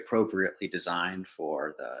 very appropriately designed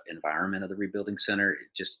for the environment of the Rebuilding Center. It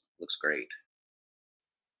just looks great.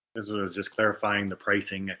 This was just clarifying the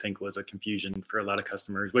pricing, I think, was a confusion for a lot of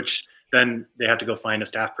customers, which then they have to go find a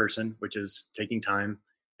staff person, which is taking time.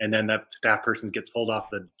 And then that staff person gets pulled off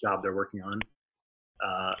the job they're working on.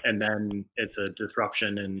 And then it's a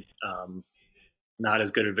disruption and not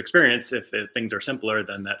as good of experience. If things are simpler,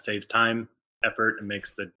 then that saves time, effort, and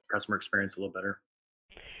makes the customer experience a little better.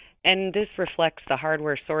 And this reflects the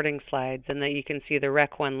hardware sorting slides, and that you can see the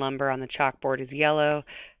Rec 1 lumber on the chalkboard is yellow,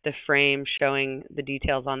 the frame showing the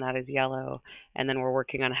details on that is yellow, and then we're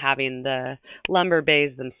working on having the lumber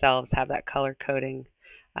bays themselves have that color coding.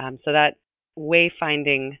 So that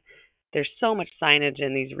wayfinding, there's so much signage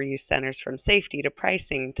in these reuse centers, from safety to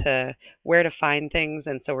pricing to where to find things,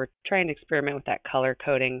 and so we're trying to experiment with that color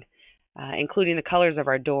coding, including the colors of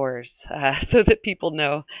our doors, so that people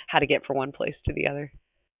know how to get from one place to the other.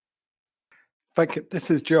 This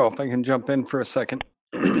is Joe. If I can jump in for a second,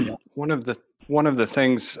 one of the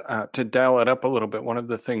things to dial it up a little bit. One of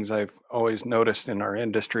the things I've always noticed in our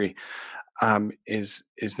industry is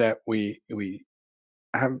that we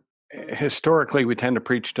have historically we tend to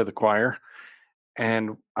preach to the choir,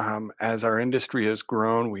 as our industry has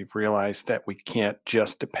grown, we've realized that we can't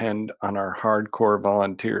just depend on our hardcore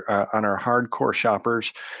on our hardcore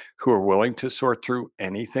shoppers who are willing to sort through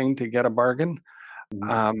anything to get a bargain.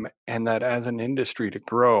 And that as an industry to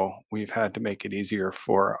grow, we've had to make it easier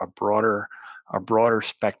for a broader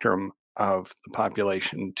spectrum of the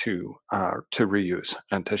population to reuse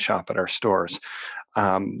and to shop at our stores.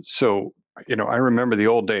 So, I remember the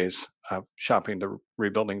old days of shopping the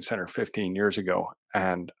Rebuilding Center 15 years ago,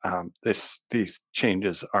 and these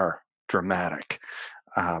changes are dramatic,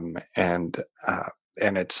 and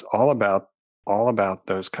it's all about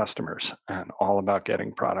those customers and all about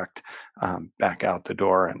getting product back out the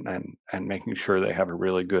door and making sure they have a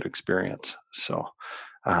really good experience. So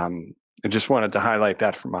I just wanted to highlight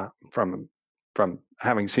that from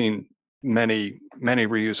having seen many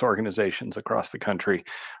reuse organizations across the country.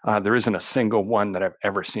 There isn't a single one that I've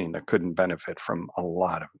ever seen that couldn't benefit from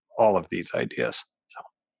all of these ideas. So.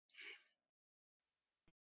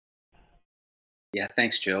 Yeah,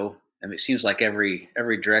 thanks, Joe. I mean, it seems like every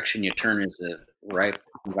direction you turn is the right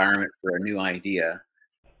environment for a new idea.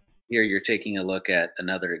 Here you're taking a look at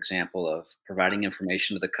another example of providing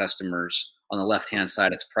information to the customers. On the left-hand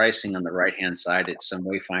side, it's pricing. On the right-hand side, it's some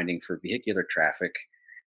wayfinding for vehicular traffic.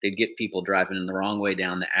 They'd get people driving in the wrong way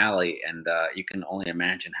down the alley, and you can only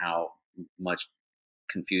imagine how much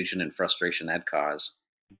confusion and frustration that'd cause.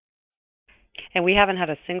 And we haven't had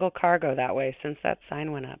a single car go that way since that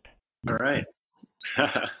sign went up. All right.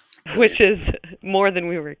 Which is more than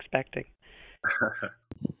we were expecting.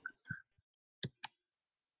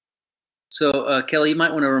 So, Kelly, you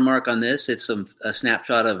might want to remark on this. It's a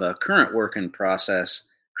snapshot of a current work in process.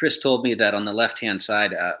 Chris told me that on the left-hand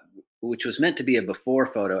side, which was meant to be a before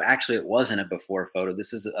photo, actually it wasn't a before photo.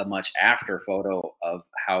 This is a much after photo of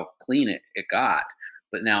how clean it got.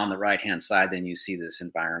 But now on the right-hand side, then you see this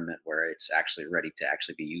environment where it's actually ready to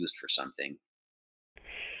actually be used for something.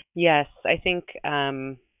 Yes, I think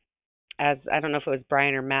as I don't know if it was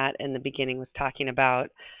Brian or Matt in the beginning was talking about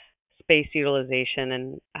space utilization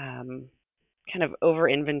and kind of over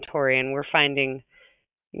inventory, and we're finding,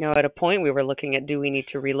 at a point we were looking at, do we need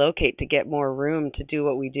to relocate to get more room to do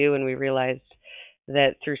what we do, and we realized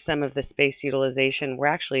that through some of the space utilization, we're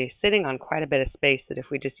actually sitting on quite a bit of space that if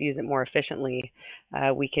we just use it more efficiently,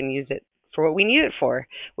 we can use it for what we need it for,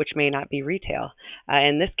 which may not be retail.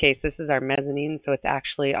 In this case, this is our mezzanine, so it's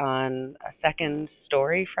actually on a second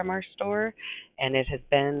story from our store, and it has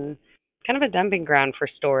been kind of a dumping ground for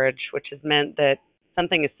storage, which has meant that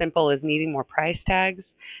something as simple as needing more price tags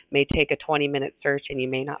may take a 20-minute search and you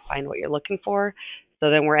may not find what you're looking for. So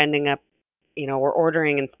then we're ending up, we're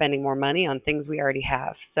ordering and spending more money on things we already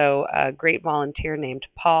have. So a great volunteer named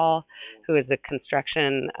Paul, who is a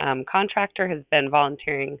construction contractor, has been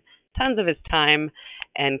volunteering tons of his time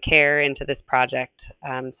and care into this project.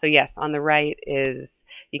 So yes, on the right is,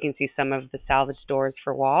 you can see some of the salvage doors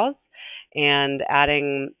for walls, and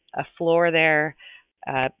adding a floor there.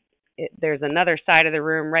 There's another side of the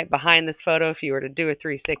room right behind this photo if you were to do a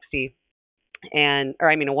 360 a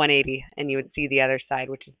 180, and you would see the other side,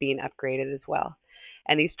 which is being upgraded as well.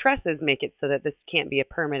 And these trusses make it so that this can't be a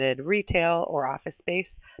permitted retail or office space,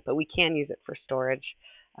 but we can use it for storage.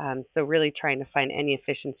 So really trying to find any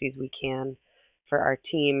efficiencies we can for our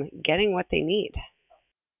team getting what they need.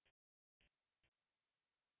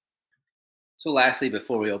 So lastly,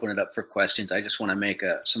 before we open it up for questions, I just want to make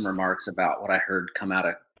some remarks about what I heard come out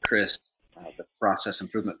of Chris, the process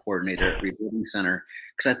improvement coordinator at Rebuilding Center,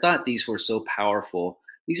 because I thought these were so powerful.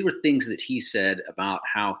 These were things that he said about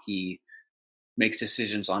how he makes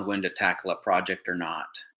decisions on when to tackle a project or not.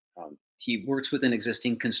 He works within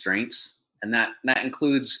existing constraints, and that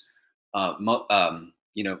includes,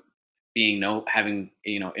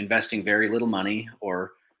 investing very little money,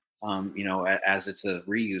 or, as it's a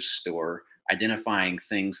reuse store, identifying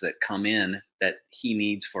things that come in that he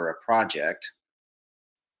needs for a project,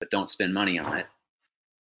 but don't spend money on it.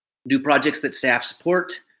 Do projects that staff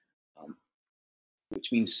support,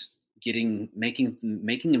 which means making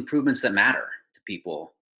improvements that matter to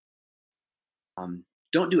people.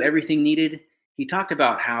 Don't do everything needed. He talked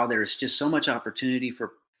about how there's just so much opportunity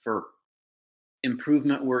for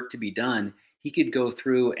improvement work to be done. He could go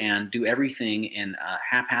through and do everything in a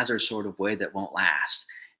haphazard sort of way that won't last.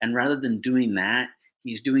 And rather than doing that,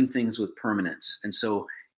 he's doing things with permanence. And so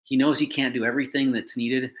he knows he can't do everything that's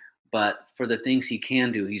needed, but for the things he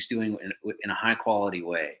can do, he's doing in a high quality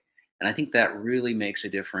way. And I think that really makes a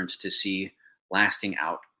difference to see lasting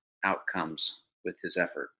outcomes with his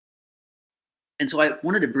effort. And so I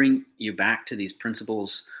wanted to bring you back to these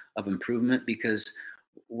principles of improvement, because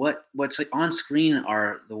what's like on screen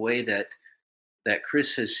are the way that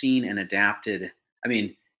Chris has seen and adapted I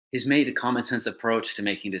mean, he's made a common sense approach to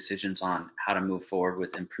making decisions on how to move forward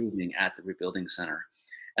with improving at the rebuilding center.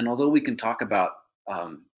 And although we can talk about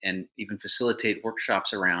and even facilitate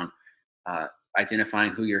workshops around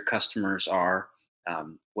identifying who your customers are,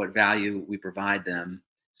 what value we provide them,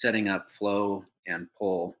 setting up flow and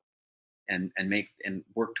pull, and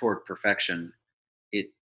work toward perfection, it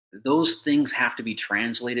those things have to be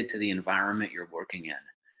translated to the environment you're working in.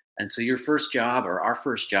 And so your first job, or our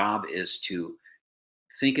first job, is to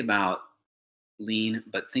think about lean,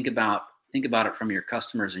 but think about it from your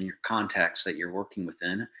customers and your context that you're working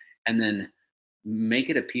within, and then make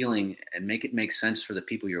it appealing and make it make sense for the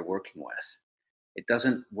people you're working with. It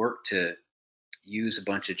doesn't work to use a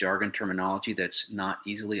bunch of jargon terminology that's not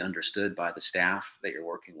easily understood by the staff that you're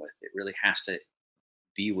working with. It really has to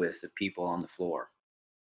be with the people on the floor.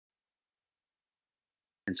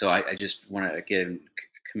 And so I just want to again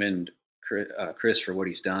commend Chris for what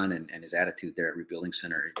he's done and his attitude there at Rebuilding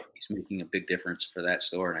Center. He's making a big difference for that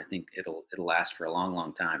store, and I think it'll last for a long,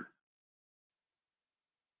 long time.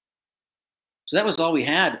 So that was all we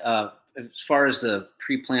had as far as the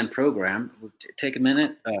pre-planned program. We'll take a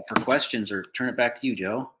minute for questions, or turn it back to you,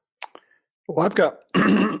 Joe. Well, I've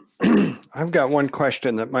got one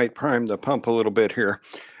question that might prime the pump a little bit here.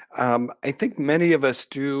 I think many of us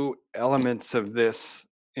do elements of this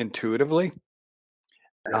intuitively,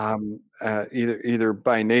 either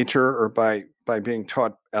by nature or by being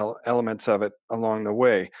taught elements of it along the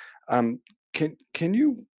way. Can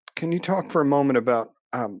you talk for a moment about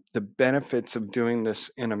the benefits of doing this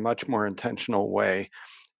in a much more intentional way,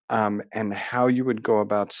 and how you would go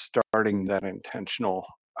about starting that intentional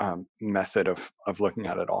method of looking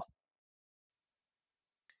at it all?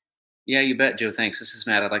 Yeah, you bet, Joe. Thanks. This is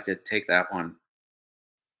Matt. I'd like to take that one.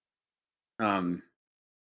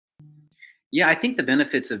 Yeah, I think the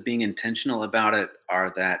benefits of being intentional about it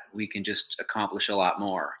are that we can just accomplish a lot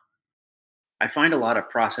more. I find a lot of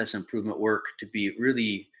process improvement work to be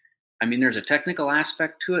really, there's a technical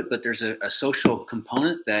aspect to it, but there's a social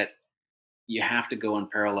component that you have to go in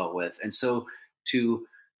parallel with. And so to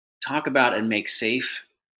talk about and make safe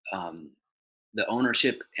the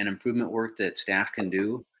ownership and improvement work that staff can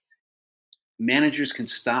do, managers can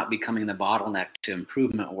stop becoming the bottleneck to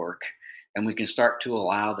improvement work, and we can start to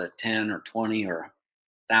allow the 10 or 20 or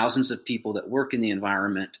thousands of people that work in the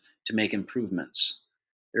environment to make improvements.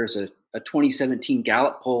 There's a 2017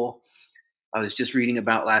 Gallup poll I was just reading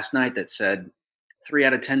about last night that said 3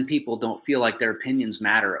 out of 10 people don't feel like their opinions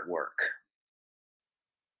matter at work.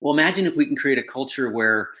 Well, imagine if we can create a culture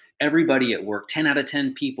where everybody at work, 10 out of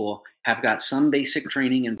 10 people, have got some basic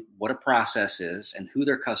training in what a process is and who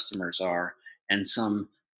their customers are, and some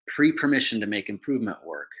pre-permission to make improvement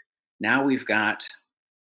work. Now we've got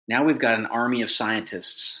an army of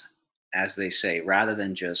scientists, as they say, rather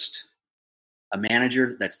than just a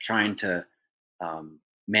manager that's trying to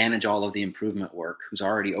manage all of the improvement work, who's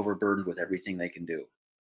already overburdened with everything they can do.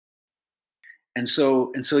 And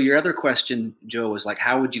so your other question, Joe, was like,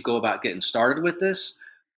 how would you go about getting started with this?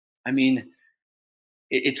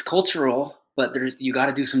 It's cultural, but you got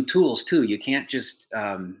to do some tools too. You can't just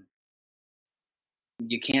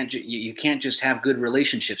you can't just have good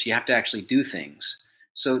relationships. You have to actually do things.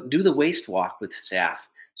 So do the waste walk with staff.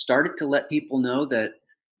 Start it to let people know that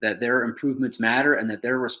their improvements matter and that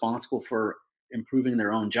they're responsible for improving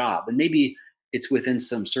their own job. And maybe it's within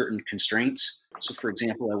some certain constraints. So for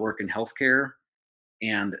example, I work in healthcare,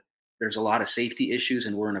 and there's a lot of safety issues,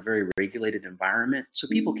 and we're in a very regulated environment. So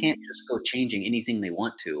people can't just go changing anything they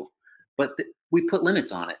want to, but we put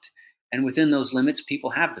limits on it. And within those limits, people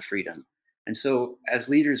have the freedom. And so as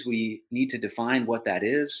leaders, we need to define what that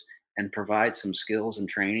is and provide some skills and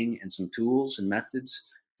training and some tools and methods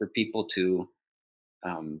for people to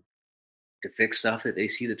fix stuff that they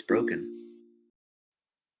see that's broken.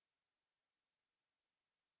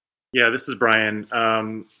 Yeah, this is Brian.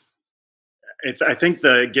 I think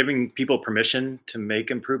the giving people permission to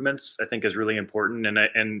make improvements, I think, is really important.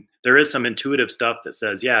 And there is some intuitive stuff that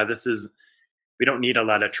says, yeah, we don't need a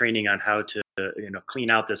lot of training on how to clean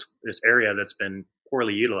out this area that's been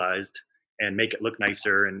poorly utilized and make it look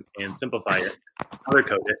nicer and simplify it, color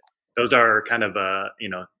code it. Those are kind of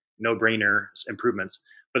no-brainer improvements.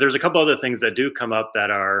 But there's a couple other things that do come up that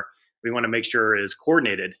we want to make sure is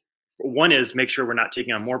coordinated. One is make sure we're not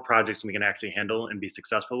taking on more projects than we can actually handle and be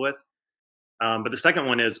successful with. But the second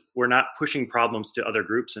one is we're not pushing problems to other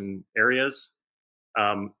groups and areas.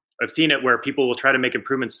 I've seen it where people will try to make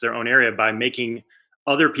improvements to their own area by making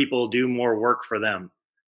other people do more work for them.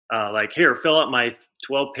 Like, here, fill out my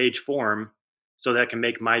 12-page form so that I can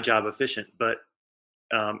make my job efficient. But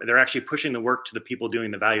they're actually pushing the work to the people doing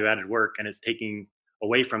the value-added work, and it's taking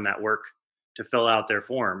away from that work to fill out their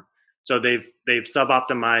form. So they've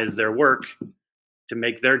sub-optimized their work to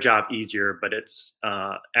make their job easier, but it's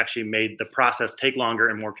actually made the process take longer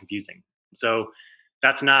and more confusing. So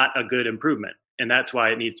that's not a good improvement. And that's why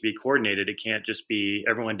it needs to be coordinated. It can't just be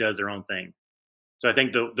everyone does their own thing. So I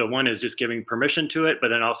think the one is just giving permission to it, but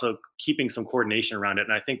then also keeping some coordination around it.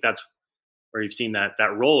 And I think that's where you've seen that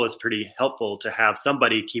role is pretty helpful, to have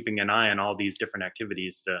somebody keeping an eye on all these different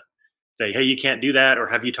activities to say, hey, you can't do that. Or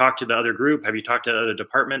have you talked to the other group? Have you talked to the other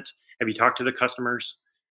department? Have you talked to the customers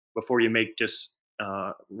before you make just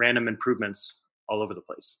random improvements all over the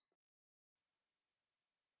place?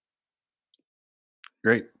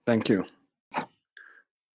 Great. Thank you.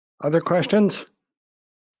 Other questions?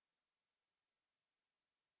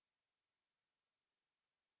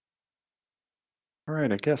 All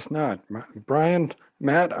right, I guess not. Brian,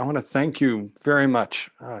 Matt, I want to thank you very much,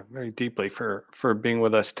 very deeply for being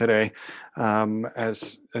with us today.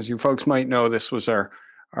 As you folks might know, this was our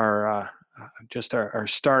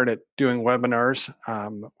start at doing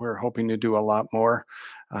webinars. We're hoping to do a lot more.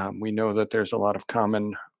 We know that there's a lot of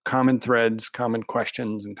common threads, common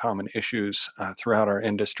questions, and common issues throughout our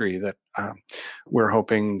industry that we're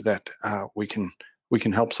hoping that we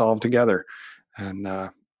can help solve together.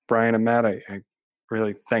 And Brian and Matt, I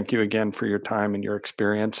really thank you again for your time and your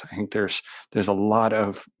experience. I think there's a lot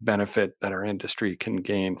of benefit that our industry can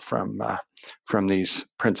gain from these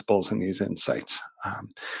principles and these insights.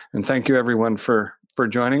 And thank you everyone for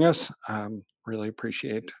joining us. Really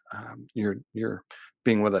appreciate your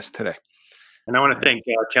being with us today. And I want to thank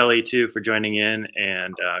Kelly too for joining in,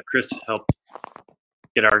 and Chris helped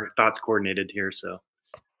get our thoughts coordinated here. So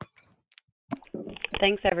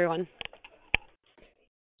Thanks, everyone.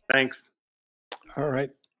 Thanks. All right.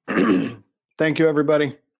 Thank you,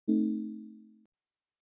 everybody.